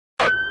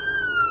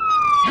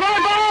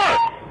Driver!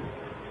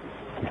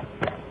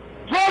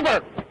 Driver!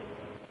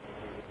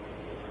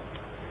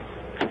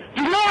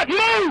 Do not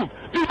move!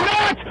 Do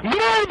not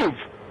move!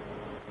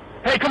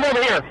 Hey, come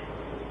over here.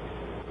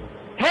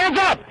 Hands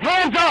up!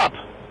 Hands up!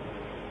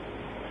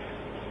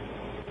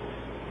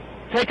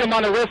 Take him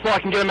on the wrist so I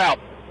can get him out.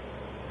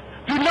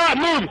 Do not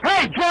move!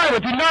 Hey, driver,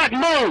 do not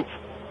move!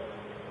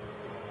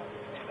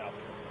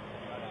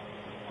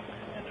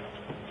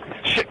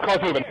 Shit,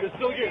 car's moving.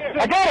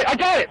 I got it! I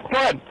got it! Go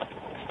ahead.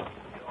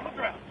 On the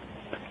ground.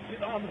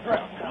 Get on the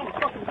ground. On the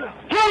fucking ground.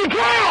 Get on the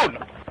ground!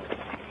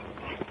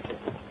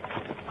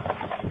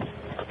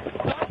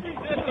 Stop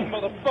resisting,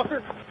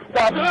 motherfucker!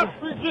 Stop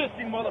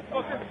resisting,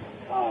 motherfucker!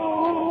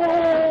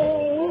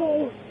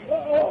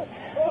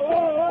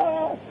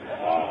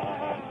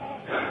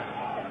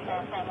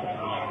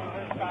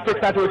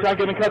 692, we're trying to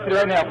get him in custody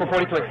right now for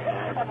 43.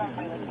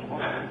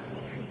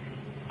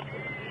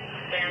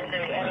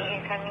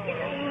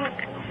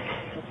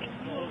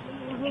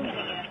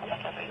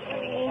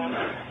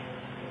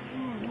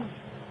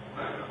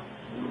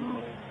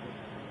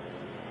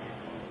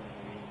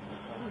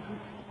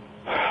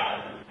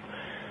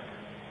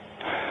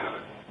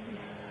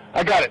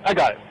 I got it, I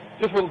got it.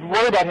 Just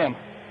worry about him.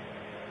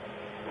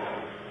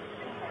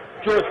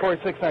 George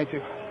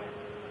 4692.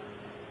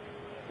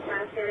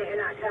 You're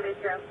not coming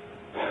through.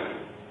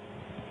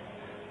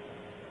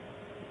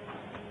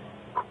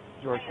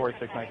 George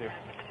 4692.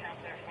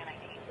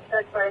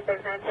 George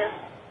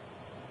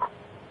 4692.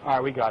 All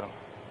right, we got him.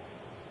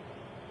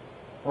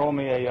 Roll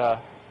me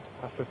a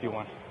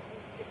 51.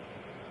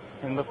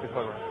 And lift the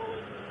cover.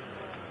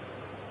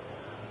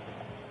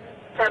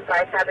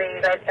 10-5, copy.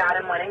 You guys got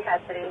him. One in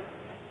custody.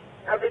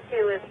 Number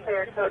 2 is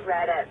clear code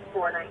red at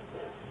 419.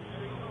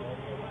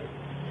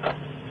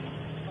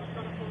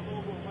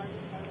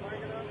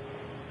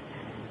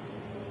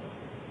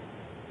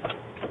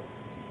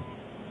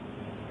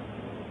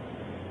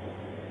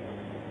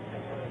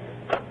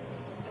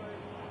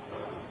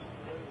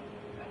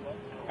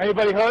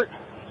 Anybody hurt?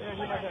 Yeah, you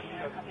might have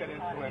to get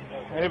insulin.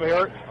 Anybody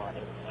hurt?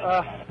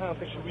 I don't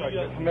think she's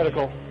like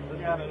medical.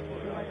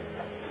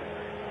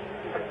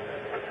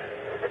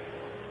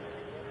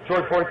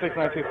 George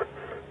 4692.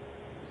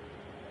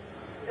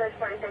 George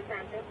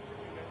 4692.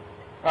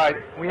 All right,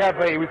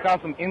 we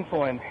found some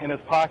insulin in his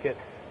pocket.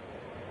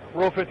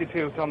 Roll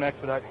 52. Tell him to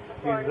expedite.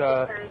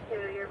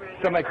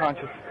 He's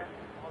semi-conscious.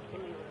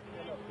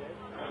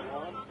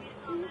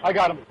 I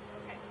got him.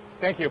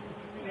 Thank you.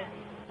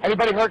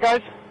 Anybody hurt,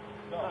 guys?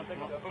 No, I think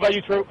so. What about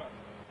you, Troop?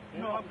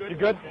 No, I'm good. You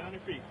good? Stay on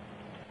your feet.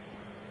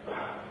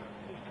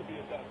 This could be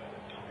a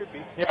diabetic. Could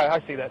be. Yeah, I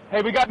see that.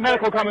 Hey, we got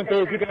medical coming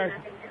through. If you can.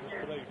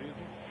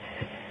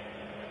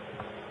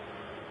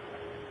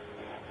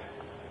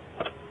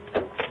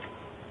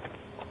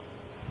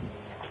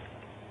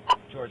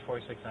 George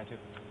 4692.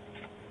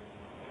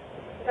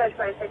 George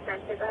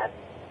 4692, go ahead.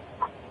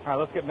 All right,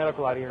 let's get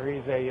medical out of here.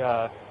 He's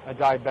a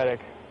diabetic.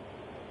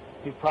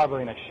 He's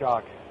probably in a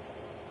shock.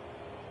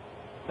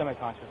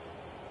 Semi-conscious.